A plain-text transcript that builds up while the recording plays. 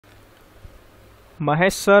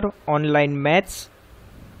Mahesh sir online maths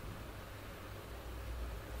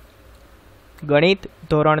ગણિત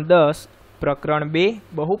ધોરણ 10 પ્રકરણ 2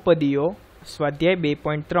 બહુપદીઓ સ્વાધ્યાય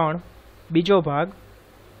 2.3 બીજો ભાગ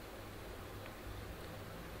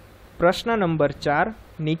પ્રશ્ન નંબર 4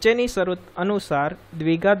 નીચેની શરત અનુસાર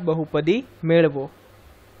દ્વિઘાત બહુપદી મેળવો।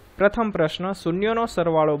 પ્રથમ પ્રશ્ન શૂન્યનો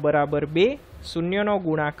સરવાળો બરાબર 2 શૂન્યનો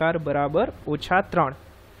ગુણાકાર બરાબર -3।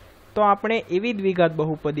 તો આપણે એવી દ્વિઘાત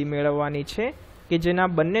બહુપદી મેળવવાની છે કે જેના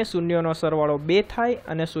બંને શૂન્યનો સરવાળો 2 થાય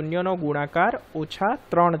અને શૂન્યનો ગુણાકાર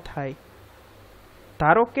 -3 થાય।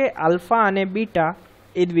 ધારો કે આલ્ફા અને બીટા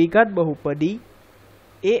એ દ્વિઘાત બહુપદી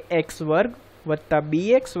ax² +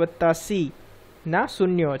 bx + c ના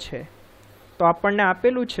શૂન્યો છે। તો આપણને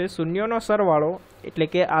આપેલું છે શૂન્યોનો સરવાળો એટલે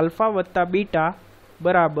કે આલ્ફા વત્તા બીટા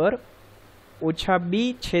બરાબર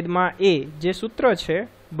 -b/a જે સૂત્ર છે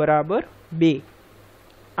બરાબર 2।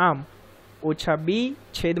 આમ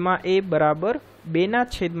 -b/a બરાબર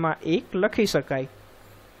 2/1 લખી શકાય।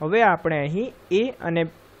 હવે આપણે અહીં a અને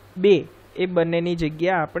 2 એ બંનેની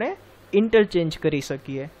જગ્યા આપણે ઇન્ટરચેન્જ કરી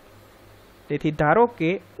શકીએ। તેથી ધારો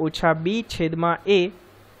કે -b/a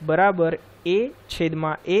બરાબર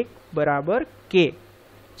a/1 બરાબર k,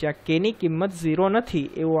 જ્યાં k ની કિંમત 0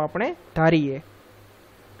 નથી એવું આપણે ધારીએ।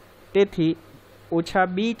 તેથી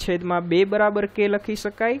 -b/2 બરાબર k લખી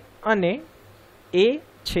શકાય અને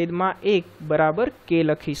a/1 બરાબર k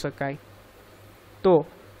લખી શકાય। તો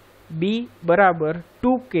b બરાબર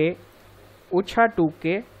 2k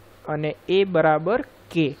 -2k અને a બરાબર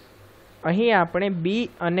k। અહીં આપણે b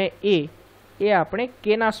અને a એ આપણે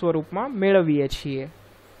k ના સ્વરૂપમાં મેળવીએ છીએ।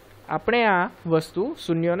 આપણે આ વસ્તુ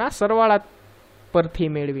શૂન્યોના સરવાળા પરથી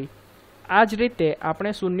મેળવી। આ જ રીતે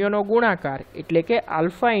આપણે શૂન્યનો ગુણાકાર એટલે કે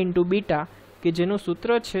આલ્ફા × બીટા કે જેનું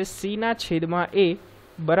સૂત્ર છે c/a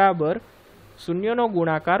બરાબર શૂન્યનો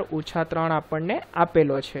ગુણાકાર -3 આપણને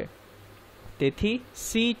આપેલો છે। તેથી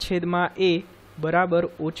c/a બરાબર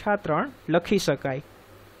 -3 લખી શકાય।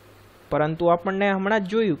 પરંતુ આપણને હમણાં જ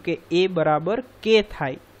જોયું કે a બરાબર k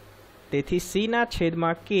થાય, તેથી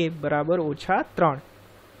c/k બરાબર -3।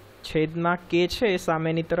 છેદમાં k છે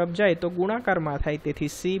સામેની તરફ જાય તો ગુણાકારમાં થાય, તેથી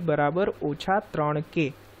c બરાબર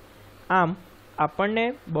 -3k। આમ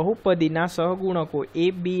આપણને બહુપદીના સહગુણકો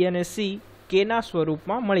a, b અને c k ના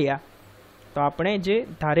સ્વરૂપમાં મળ્યા। તો આપણે જે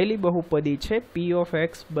ધારેલી બહુપદી છે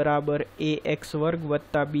p(x) બરાબર ax²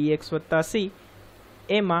 + bx + c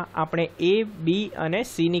એમાં આપણે a, b અને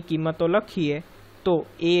c ની કિંમતો લખીએ તો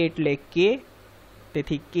a એટલે k,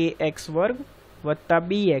 તેથી kx² +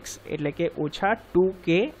 bx એટલે કે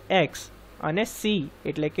 -2kx અને c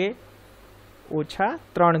એટલે કે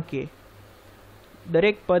 -3k।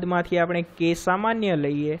 દરેક પદમાંથી આપણે k સામાન્ય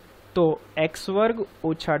લઈએ તો x²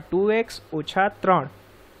 - 2x - 3।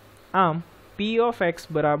 આમ p(x)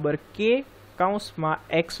 બરાબર k x²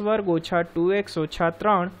 - 2x -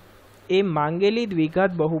 3 એ માંગેલી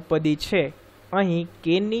દ્વિઘાત બહુપદી છે। અહીં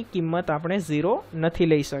k ની કિંમત આપણે 0 નથી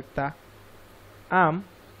લઈ શકતા। આમ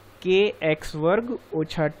kx²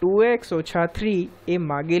 - 2x - 3 એ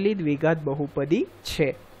માંગેલી દ્વિઘાત બહુપદી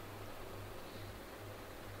છે।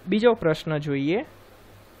 બીજો પ્રશ્ન જોઈએ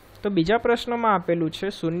તો બીજા પ્રશ્નમાં આપેલું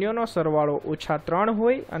છે શૂન્યનો સરવાળો -3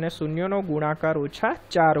 હોય અને શૂન્યનો ગુણાકાર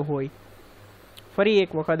 -4 હોય। ફરી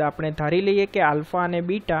એક વખત આપણે ધારી લઈએ કે આલ્ફા અને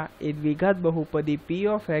બીટા એ દ્વિઘાત બહુપદી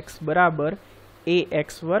p(x) બરાબર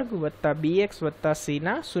ax² + bx + c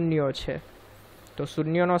ના શૂન્યો છે। તો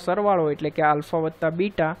શૂન્યનો સરવાળો એટલે કે આલ્ફા વત્તા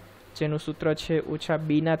બીટા જેનું સૂત્ર છે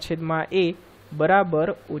 -b/a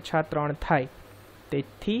બરાબર -3 થાય।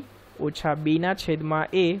 તેથી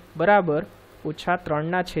 -b/a બરાબર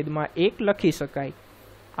 -3/1 લખી શકાય।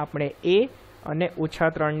 આપણે a અને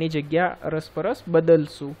 -3 ની જગ્યા અરસપરસ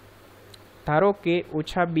બદલશું। ધારો કે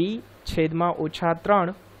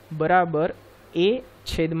 -b/3 બરાબર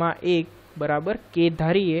a/1 બરાબર k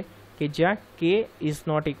ધારીએ કે જ્યાં k ≠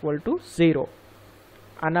 0।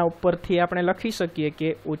 આના ઉપરથી આપણે લખી શકીએ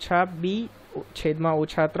કે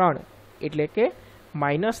 -b/3 એટલે કે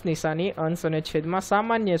માઇનસ નિશાની અંશ અને છેદમાં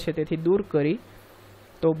સામાન્ય છે તેથી દૂર કરી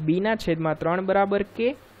તો b/3 બરાબર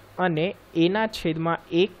k અને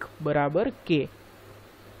a/1 બરાબર k।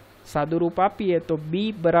 સાદુરૂપ આપીએ તો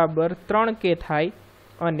b બરાબર 3k થાય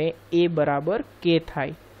અને a બરાબર k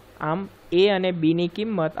થાય। આમ a અને b ની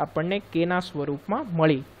કિંમત આપણને k ના સ્વરૂપમાં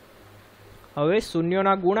મળી। હવે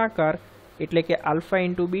શૂન્યોના ગુણાકાર એટલે કે આલ્ફા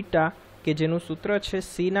 × બીટા કે જેનું સૂત્ર છે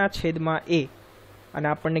c/a અને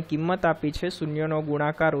આપણને કિંમત આપી છે શૂન્યનો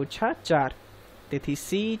ગુણાકાર -4, તેથી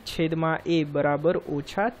c/a બરાબર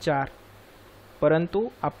 -4।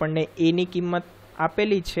 પરંતુ આપણને a ની કિંમત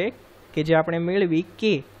આપેલી છે કે જે આપણે મેળવી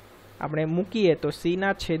k, આપણે મૂકીએ તો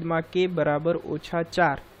c/k બરાબર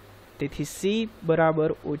 -4, તેથી c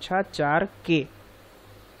બરાબર -4k।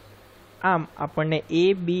 આમ આપણને a,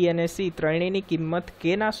 b અને c ત્રણેયની કિંમત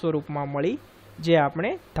k ના સ્વરૂપમાં મળી, જે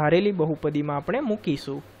આપણે ધારેલી બહુપદીમાં આપણે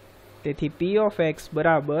મૂકીશું. તેથી p of x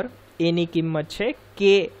બરાબર a ની કિંમત છે k,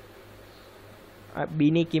 b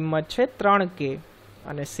ની કિંમત છે 3k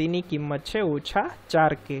અને c ની કિંમત છે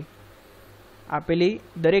 -4k. આપેલી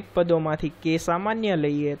દરેક પદોમાંથી k સામાન્ય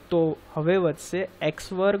લઈએ તો હવે વધશે x²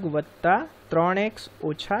 + 3x -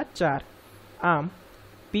 4. આમ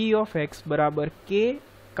p of x બરાબર k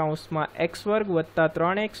કૌંસમાં x² +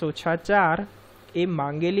 3x - 4 એ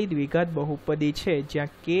માંગેલી દ્વિઘાત બહુપદી છે, જ્યાં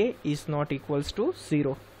k ≠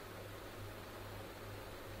 0.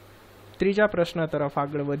 ત્રીજા પ્રશ્ન તરફ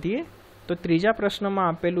આગળ વધીએ તો ત્રીજા પ્રશ્નમાં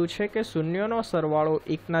આપેલું છે કે શૂન્યોનો સરવાળો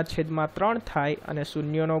 1/3 થાય અને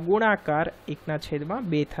શૂન્યોનો ગુણાકાર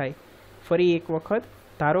 1/2 થાય. ફરી એક વખત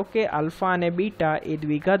ધારો કે આલ્ફા અને બીટા એ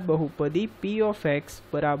દ્વિઘાત બહુપદી p of x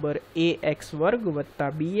બરાબર ax²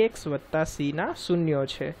 + bx + c ના શૂન્યો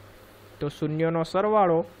છે. તો શૂન્યોનો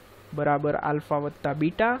સરવાળો બરાબર આલ્ફા વત્તા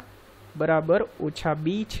બીટા બરાબર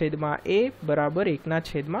 -b/a બરાબર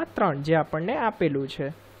 1/3, જે આપણને આપેલું છે.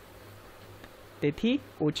 તેથી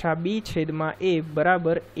 -b/a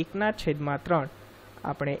બરાબર 1/3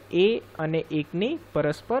 આપણે a અને 1 ની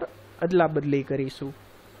પરસ્પર અદલાબદલી કરીશું.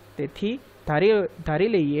 તેથી ધારી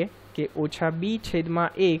લઈએ કે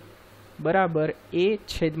 -b/1 બરાબર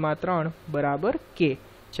a/3 બરાબર k,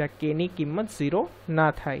 જ્યાં k ની કિંમત 0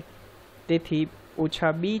 ના થાય. તેથી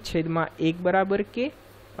 -b/1 બરાબર k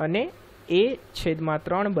અને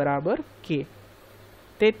a/3 બરાબર k.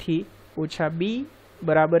 તેથી -b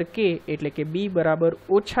બરાબર k એટલે કે b બરાબર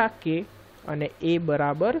 -k અને a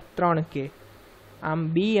બરાબર 3k. આમ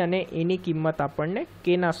b અને a ની કિંમત આપણને k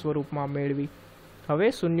ના સ્વરૂપમાં મેળવી. હવે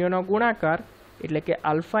શૂન્યનો ગુણાકાર એટલે કે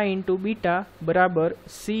આલ્ફા × બીટા બરાબર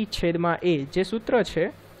c/a, જે સૂત્ર છે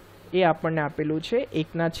એ આપણને આપેલું છે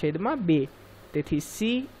 1/2. તેથી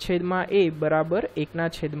c/a બરાબર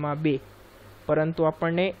 1/2. પરંતુ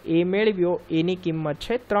આપણને a મેળવ્યો, a ની કિંમત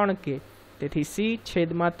છે 3k. તેથી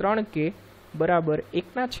c/3k બરાબર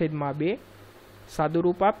 1/2.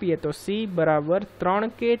 સાદુરૂપ આપીએ તો c બરાબર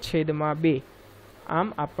 3k/2. આમ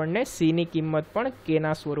આપણને c ની કિંમત પણ k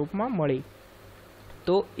ના સ્વરૂપમાં મળી.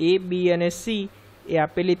 તો a, b અને c એ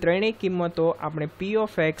આપેલી ત્રણેય કિંમતો આપણે p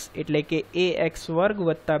of x એટલે કે ax²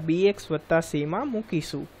 + bx + c માં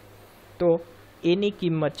મૂકીશું. તો a ની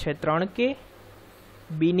કિંમત છે 3k,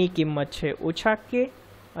 b ની કિંમત છે -k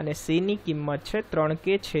અને c ની કિંમત છે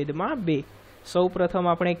 3k/2. સૌ પ્રથમ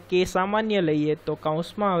આપણે k સામાન્ય લઈએ તો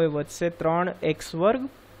કૌંસમાં હવે વધશે 3x²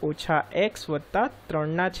 - x +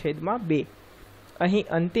 3/2. અહીં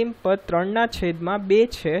અંતિમ પદ 3/2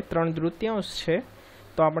 છે, 3/3 છે.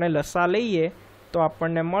 તો આપણે લસા લઈએ તો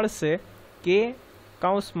આપણને મળશે કે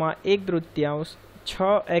કૌંસમાં 1/3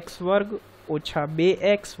 6x² -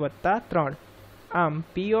 2x + 3. આમ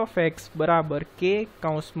p of x બરાબર k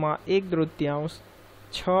કૌંસમાં 1/3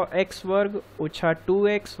 6x² -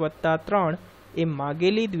 2x + 3 એ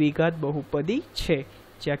માગેલી દ્વિઘાત બહુપદી છે,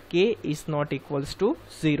 જ્યાં k ≠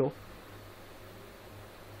 0.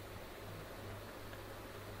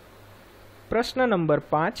 પ્રશ્ન નંબર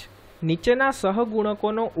 5. નીચેના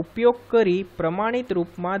સહગુણકોનો ઉપયોગ કરી પ્રમાણિત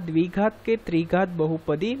રૂપમાં દ્વિઘાત કે ત્રિઘાત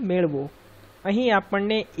બહુપદી મેળવો. અહીં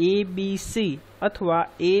આપણને a, b, c અથવા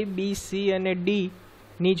a, b, c અને d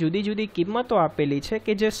ની જુદી જુદી કિંમતો આપેલી છે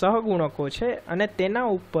કે જે સહગુણકો છે અને તેના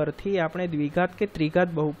ઉપરથી આપણે દ્વિઘાત કે ત્રિઘાત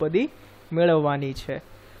બહુપદી મેળવવાની છે.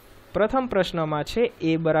 પ્રથમ પ્રશ્નમાં છે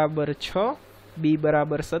a બરાબર 6, b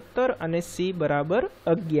બરાબર 17 અને c બરાબર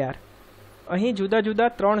 11. અહીં જુદા જુદા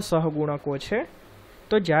 3 સહગુણકો છે.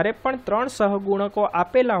 તો જ્યારે પણ 3 સહગુણકો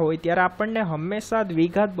આપેલા હોય ત્યારે આપણને હંમેશા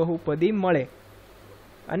દ્વિઘાત બહુપદી મળે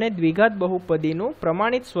અને દ્વિઘાત બહુપદીનું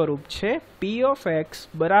પ્રમાણિત સ્વરૂપ છે p of x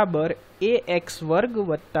બરાબર ax²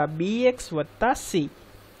 + bx + c.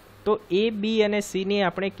 તો a, b અને c ની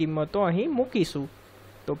આપણે કિંમતો અહીં મૂકીશું.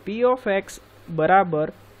 તો p of x બરાબર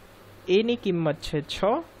a ની કિંમત છે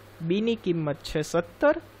 6, b ની કિંમત છે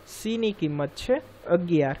 17, c ની કિંમત છે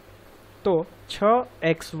 11. તો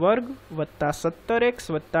 6x² + 17x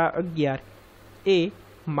 + 11 એ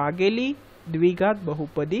માગેલી દ્વિઘાત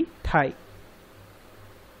બહુપદી થાય.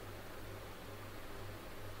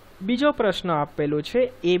 બીજો પ્રશ્ન આપેલો છે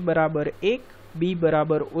a બરાબર 1, b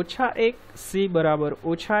બરાબર -1, c બરાબર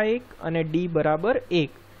 -1 અને d બરાબર 1.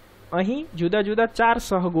 અહીં જુદા જુદા 4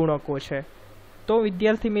 સહગુણકો છે. તો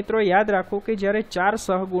વિદ્યાર્થી મિત્રો યાદ રાખો કે જ્યારે 4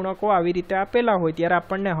 સહગુણકો આવી રીતે આપેલા હોય ત્યારે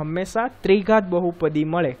આપણને હંમેશા ત્રિઘાત બહુપદી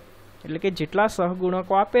મળે. એટલે કે જેટલા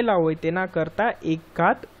સહગુણકો આપેલા હોય તેના કરતાં એક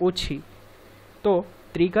ઘાત ઓછી. તો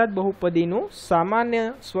ત્રિઘાત બહુપદીનું સામાન્ય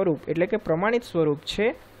સ્વરૂપ એટલે કે પ્રમાણિત સ્વરૂપ છે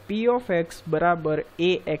p of x બરાબર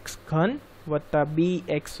ax³ +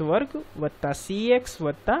 bx² + cx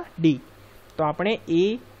 + d. તો આપણે એ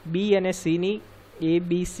બી અને સીની એ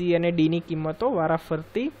બી સી અને ડીની કિંમતો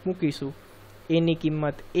વારાફરતી મૂકીશું. એની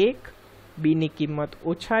કિંમત 1, બીની કિંમત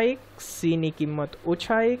 -1, સીની કિંમત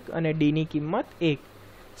 -1 અને ડીની કિંમત 1.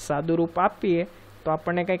 સાદુરૂપ આપીએ તો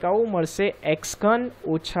આપણને કંઈક આવું મળશે: x3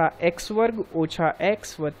 - x² -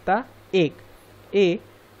 x વત્તા 1 એ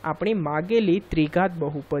આપણી માગેલી ત્રિઘાત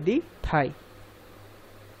બહુપદી થાય.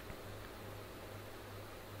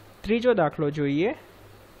 ત્રીજો દાખલો જોઈએ.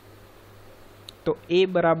 તો a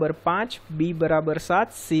બરાબર 5, b બરાબર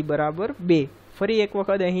 7, c બરાબર 2. ફરી એક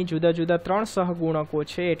વખત અહીં જુદા જુદા 3 સહગુણકો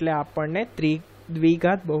છે, એટલે આપણને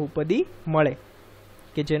દ્વિઘાત બહુપદી મળે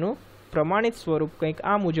કે જેનું પ્રમાણિત સ્વરૂપ કંઈક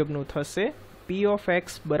આ મુજબનું થશે: p ઓફ x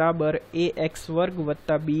બરાબર ax²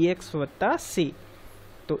 વત્તા bx વત્તા c.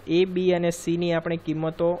 તો a, b અને c ની આપણે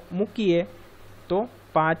કિંમતો મૂકીએ તો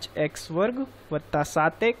 5x² વત્તા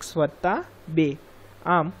 7x વત્તા 2.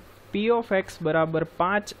 આમ p ઓફ x બરાબર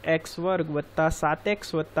 5x² વત્તા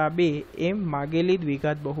 7x વત્તા 2 એમ માગેલી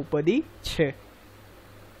દ્વિઘાત બહુપદી છે.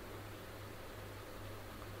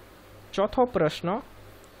 ચોથો પ્રશ્ન: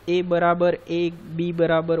 a બરાબર 1, b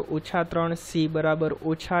બરાબર -3, c બરાબર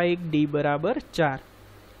 -1, d બરાબર 4.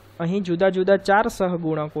 અહીં જુદા જુદા 4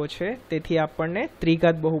 સહગુણકો છે, તેથી આપણને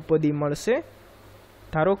ત્રિઘાત બહુપદી મળશે.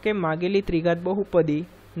 ધારો કે માગેલી ત્રિઘાત બહુપદી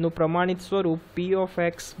નું પ્રમાણિત સ્વરૂપ p ઓફ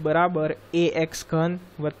x બરાબર ax3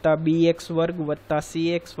 વત્તા bx² વત્તા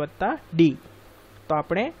cx વત્તા d. તો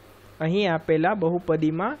આપણે અહીં આપેલા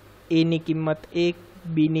બહુપદીમાં a ની કિંમત 1,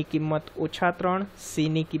 b ની કિંમત -3, c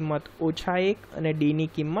ની કિંમત -1 અને d ની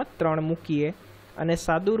કિંમત 3 મૂકીએ અને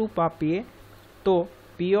સાદુરૂપ આપીએ તો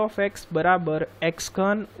p ઓફ x બરાબર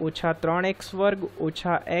x3 -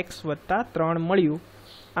 3x² - x વત્તા 3 મળ્યું.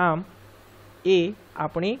 આમ એ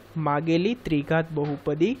આપણી માગેલી ત્રિઘાત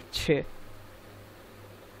બહુપદી છે.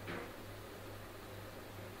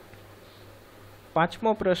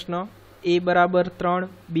 પાંચમો પ્રશ્ન: a બરાબર 3,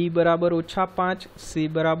 b બરાબર -5, c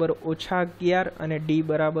બરાબર -11 અને d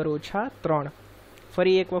બરાબર -3.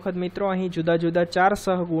 ફરી એક વખત મિત્રો અહીં જુદા જુદા 4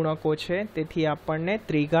 સહગુણકો છે, તેથી આપણને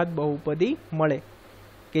ત્રિઘાત બહુપદી મળે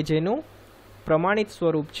કે જેનું પ્રમાણિત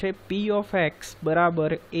સ્વરૂપ છે p ઓફ x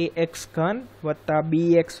બરાબર ax3 વત્તા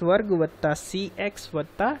bx² વત્તા cx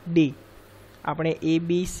વત્તા d. આપણે a, b,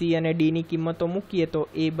 c અને d ની કિંમતો મૂકીએ તો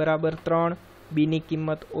a બરાબર 3, b ની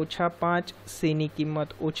કિંમત -5, c ની કિંમત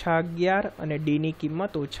 -11 અને d ની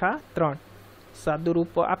કિંમત -3.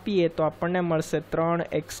 સાદુરૂપ આપીએ તો આપણને મળશે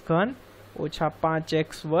 3x3 -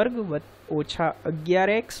 5x²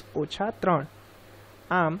 -11x -3.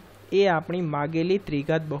 આમ એ આપણી માગેલી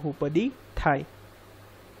ત્રિઘાત બહુપદી થાય.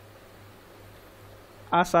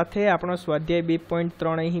 આ સાથે આપણો સ્વાધ્યાય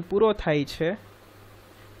 2.3 અહીં પૂરો થાય છે.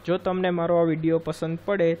 જો તમને મારો આ વિડીયો પસંદ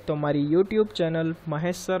પડે તો મારી YouTube channel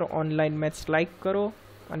Mahesh sir online maths like કરો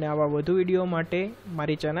અને આવા વધુ વિડીયો માટે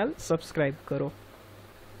મારી ચેનલ સબસ્ક્રાઈબ કરો.